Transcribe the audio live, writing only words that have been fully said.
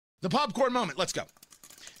The popcorn moment. Let's go.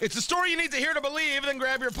 It's a story you need to hear to believe. Then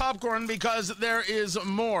grab your popcorn because there is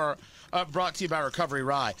more. Brought to you by Recovery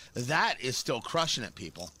Rye. That is still crushing it,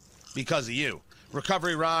 people, because of you.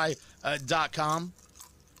 RecoveryRye.com,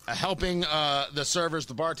 helping the servers,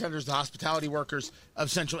 the bartenders, the hospitality workers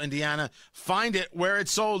of Central Indiana. Find it where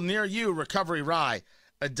it's sold near you,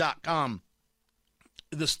 RecoveryRye.com.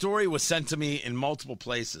 The story was sent to me in multiple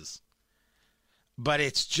places, but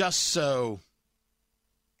it's just so,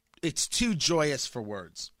 it's too joyous for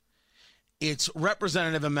words. It's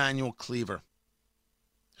Representative Emanuel Cleaver,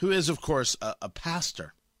 who is, of course, a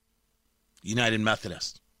pastor, United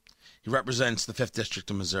Methodist. He represents the 5th District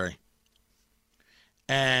of Missouri.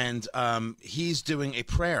 And he's doing a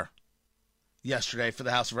prayer yesterday for the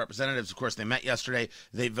House of Representatives. Of course, they met yesterday.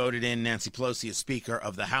 They voted in Nancy Pelosi as Speaker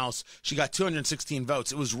of the House. She got 216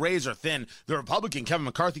 votes. It was razor thin. The Republican, Kevin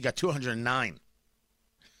McCarthy, got 209.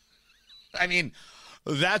 I mean,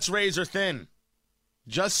 that's razor thin.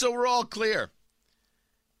 Just so we're all clear.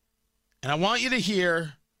 And I want you to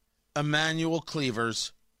hear Emanuel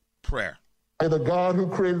Cleaver's prayer. May the God who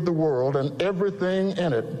created the world and everything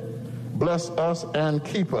in it bless us and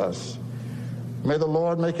keep us. May the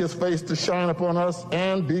Lord make his face to shine upon us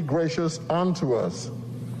and be gracious unto us.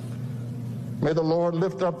 May the Lord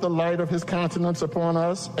lift up the light of his countenance upon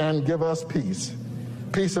us and give us peace.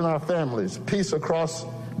 Peace in our families, peace across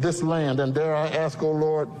this land, and dare I ask, O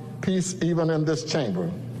Lord, peace even in this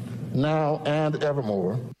chamber, now and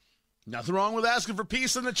evermore. Nothing wrong with asking for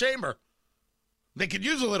peace in the chamber. They could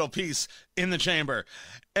use a little peace in the chamber.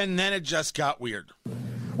 And then it just got weird.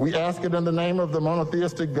 We ask it in the name of the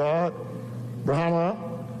monotheistic God,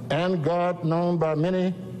 Brahma, and God known by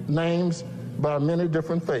many names, by many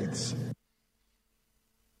different faiths.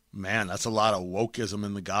 Man, that's a lot of wokeism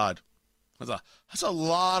in the God. That's a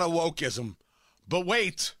lot of wokeism. But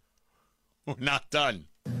wait, we're not done.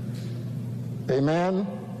 A man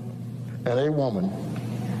and a woman.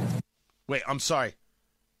 Wait, I'm sorry.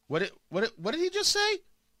 What did he just say?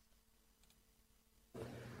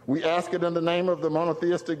 We ask it in the name of the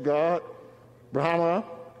monotheistic God, Brahma,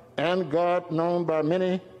 and God known by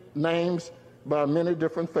many names, by many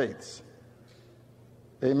different faiths.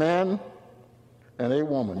 A man and a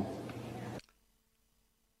woman.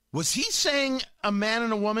 Was he saying a man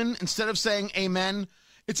and a woman instead of saying amen?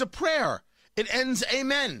 It's a prayer. It ends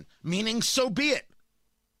amen, meaning so be it.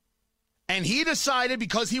 And he decided,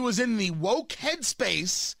 because he was in the woke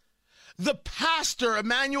headspace, the pastor,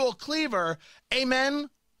 Emanuel Cleaver, amen,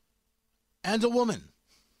 and a woman.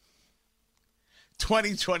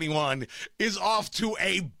 2021 is off to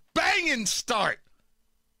a banging start.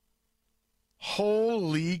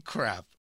 Holy crap.